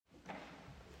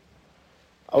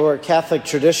Our Catholic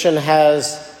tradition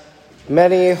has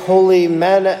many holy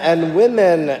men and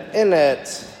women in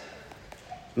it.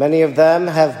 Many of them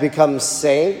have become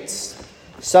saints.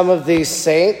 Some of these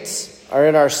saints are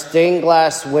in our stained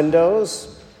glass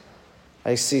windows.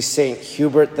 I see St.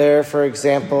 Hubert there, for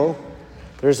example.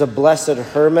 There's a Blessed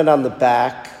Hermit on the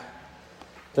back.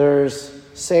 There's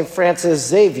St. Francis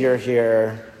Xavier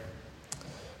here.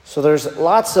 So there's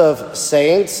lots of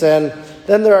saints, and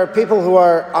then there are people who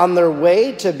are on their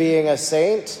way to being a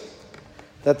saint,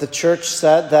 that the church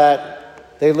said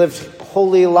that they lived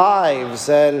holy lives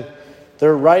and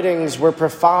their writings were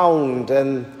profound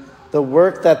and the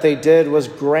work that they did was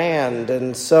grand,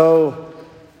 and so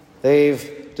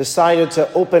they've decided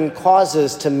to open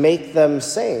causes to make them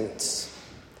saints.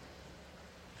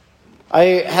 I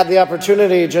had the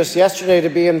opportunity just yesterday to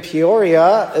be in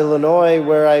Peoria, Illinois,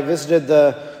 where I visited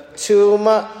the tomb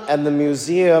and the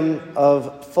museum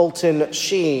of Fulton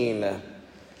Sheen.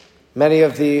 Many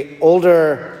of the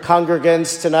older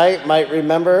congregants tonight might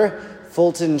remember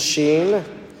Fulton Sheen.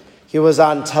 He was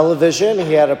on television.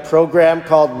 He had a program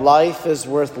called Life is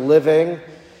Worth Living.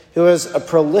 He was a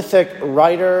prolific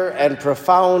writer and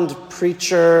profound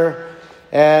preacher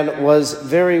and was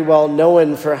very well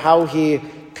known for how he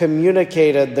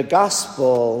communicated the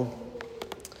gospel.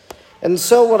 And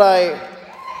so what I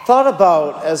thought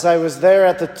about as I was there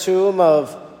at the tomb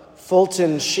of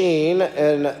Fulton Sheen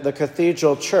in the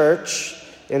Cathedral Church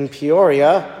in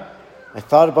Peoria, I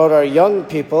thought about our young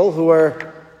people who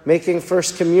are making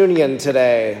First Communion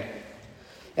today.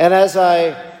 And as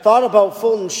I thought about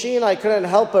Fulton Sheen, I couldn't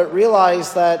help but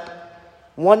realize that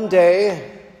one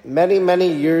day, many,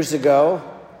 many years ago,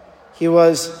 he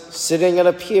was sitting in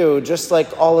a pew just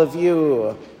like all of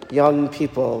you young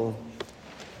people.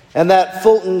 And that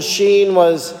Fulton Sheen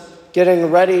was getting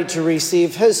ready to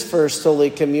receive his first Holy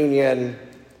Communion.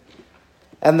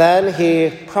 And then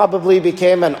he probably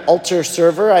became an altar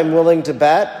server, I'm willing to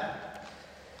bet.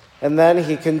 And then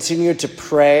he continued to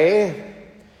pray.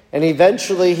 And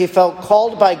eventually he felt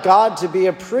called by God to be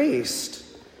a priest.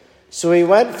 So he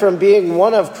went from being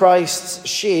one of Christ's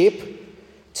sheep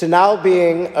to now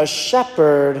being a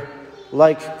shepherd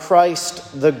like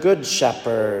Christ the Good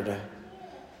Shepherd.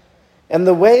 And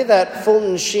the way that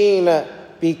Fulton Sheen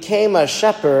became a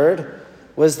shepherd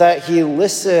was that he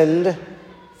listened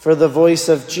for the voice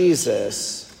of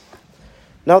Jesus.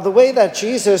 Now, the way that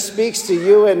Jesus speaks to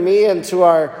you and me and to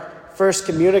our first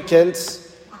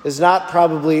communicants is not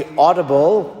probably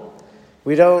audible.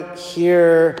 We don't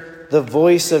hear the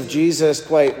voice of Jesus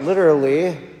quite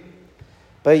literally.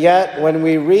 But yet, when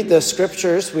we read the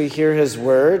scriptures, we hear his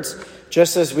words,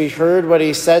 just as we heard what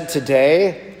he said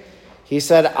today. He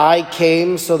said, I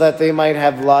came so that they might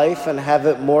have life and have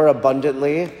it more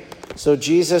abundantly. So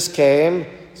Jesus came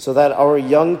so that our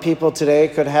young people today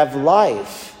could have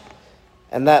life.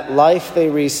 And that life they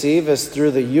receive is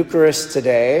through the Eucharist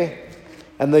today.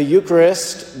 And the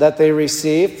Eucharist that they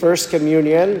receive, First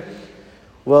Communion,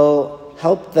 will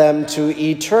help them to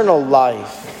eternal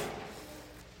life.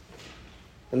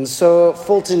 And so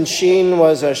Fulton Sheen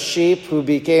was a sheep who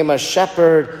became a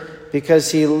shepherd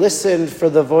because he listened for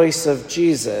the voice of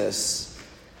Jesus.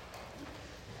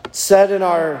 It said in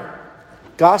our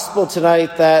gospel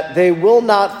tonight that they will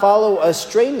not follow a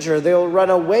stranger. They'll run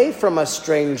away from a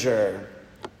stranger.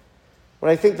 What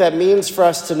I think that means for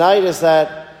us tonight is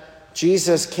that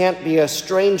Jesus can't be a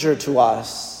stranger to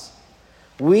us.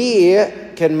 We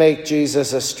can make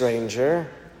Jesus a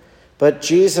stranger, but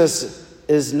Jesus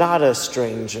is not a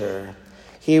stranger.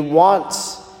 He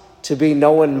wants to be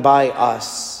known by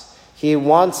us. He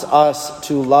wants us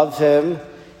to love him.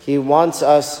 He wants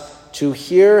us to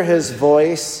hear his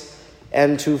voice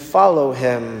and to follow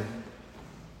him.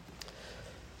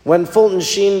 When Fulton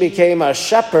Sheen became a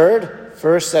shepherd,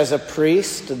 first as a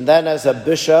priest and then as a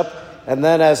bishop and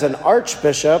then as an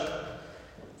archbishop,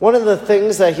 one of the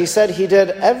things that he said he did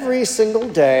every single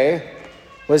day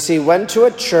was he went to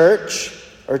a church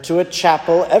or to a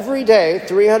chapel every day,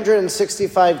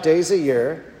 365 days a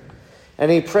year, and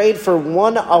he prayed for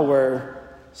 1 hour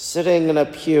sitting in a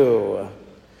pew.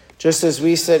 Just as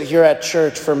we sit here at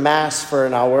church for Mass for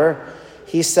an hour,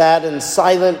 he sat in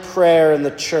silent prayer in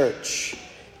the church,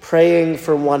 praying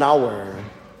for 1 hour.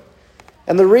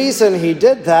 And the reason he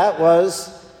did that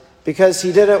was because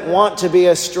he didn't want to be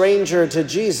a stranger to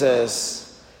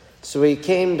Jesus. So he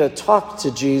came to talk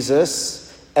to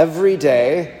Jesus every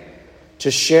day,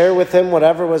 to share with him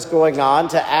whatever was going on,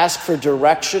 to ask for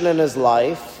direction in his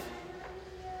life.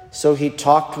 So he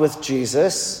talked with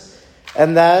Jesus,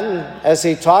 and then as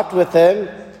he talked with him,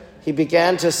 he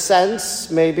began to sense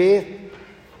maybe,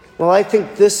 well, I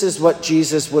think this is what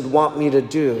Jesus would want me to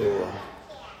do.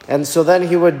 And so then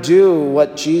he would do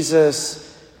what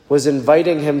Jesus was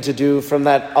inviting him to do from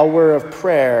that hour of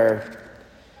prayer.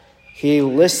 He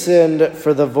listened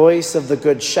for the voice of the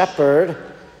Good Shepherd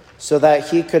so that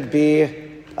he could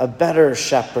be a better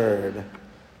shepherd,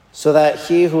 so that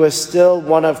he who is still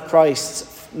one of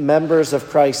Christ's members of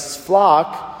Christ's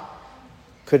flock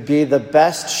could be the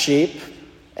best sheep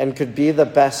and could be the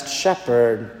best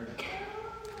shepherd.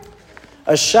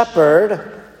 A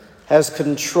shepherd has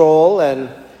control and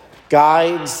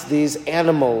guides these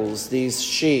animals, these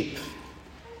sheep.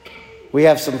 We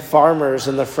have some farmers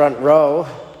in the front row.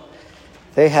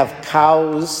 They have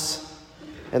cows,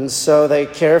 and so they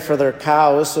care for their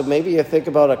cows. So maybe you think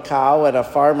about a cow and a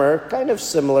farmer, kind of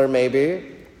similar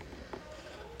maybe.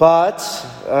 But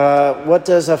what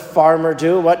does a farmer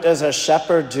do? What does a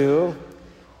shepherd do?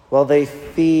 Well, they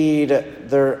feed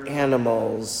their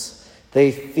animals.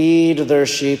 They feed their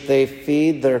sheep. They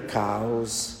feed their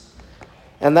cows.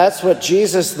 And that's what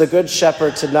Jesus, the Good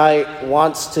Shepherd, tonight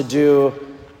wants to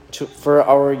do for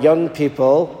our young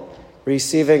people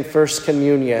receiving First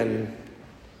Communion.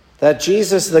 That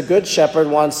Jesus, the Good Shepherd,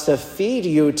 wants to feed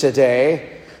you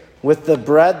today with the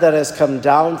bread that has come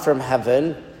down from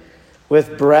heaven,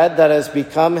 with bread that has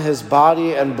become his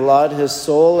body and blood, his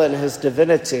soul and his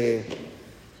divinity,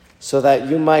 so that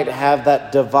you might have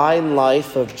that divine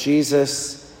life of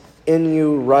Jesus in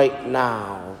you right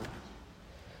now.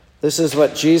 This is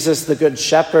what Jesus, the Good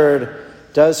Shepherd,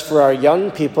 does for our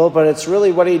young people, but it's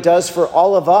really what he does for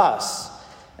all of us.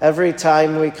 Every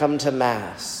time we come to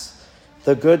Mass,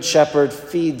 the Good Shepherd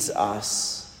feeds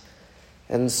us.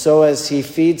 And so as he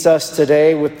feeds us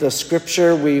today with the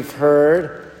scripture we've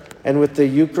heard and with the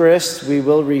Eucharist we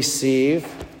will receive,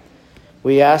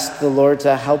 we ask the Lord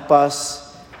to help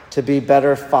us to be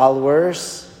better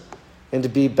followers and to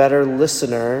be better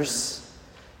listeners,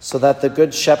 so that the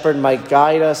Good Shepherd might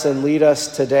guide us and lead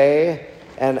us today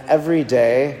and every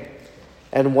day,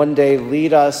 and one day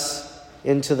lead us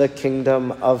into the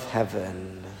kingdom of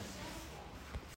heaven.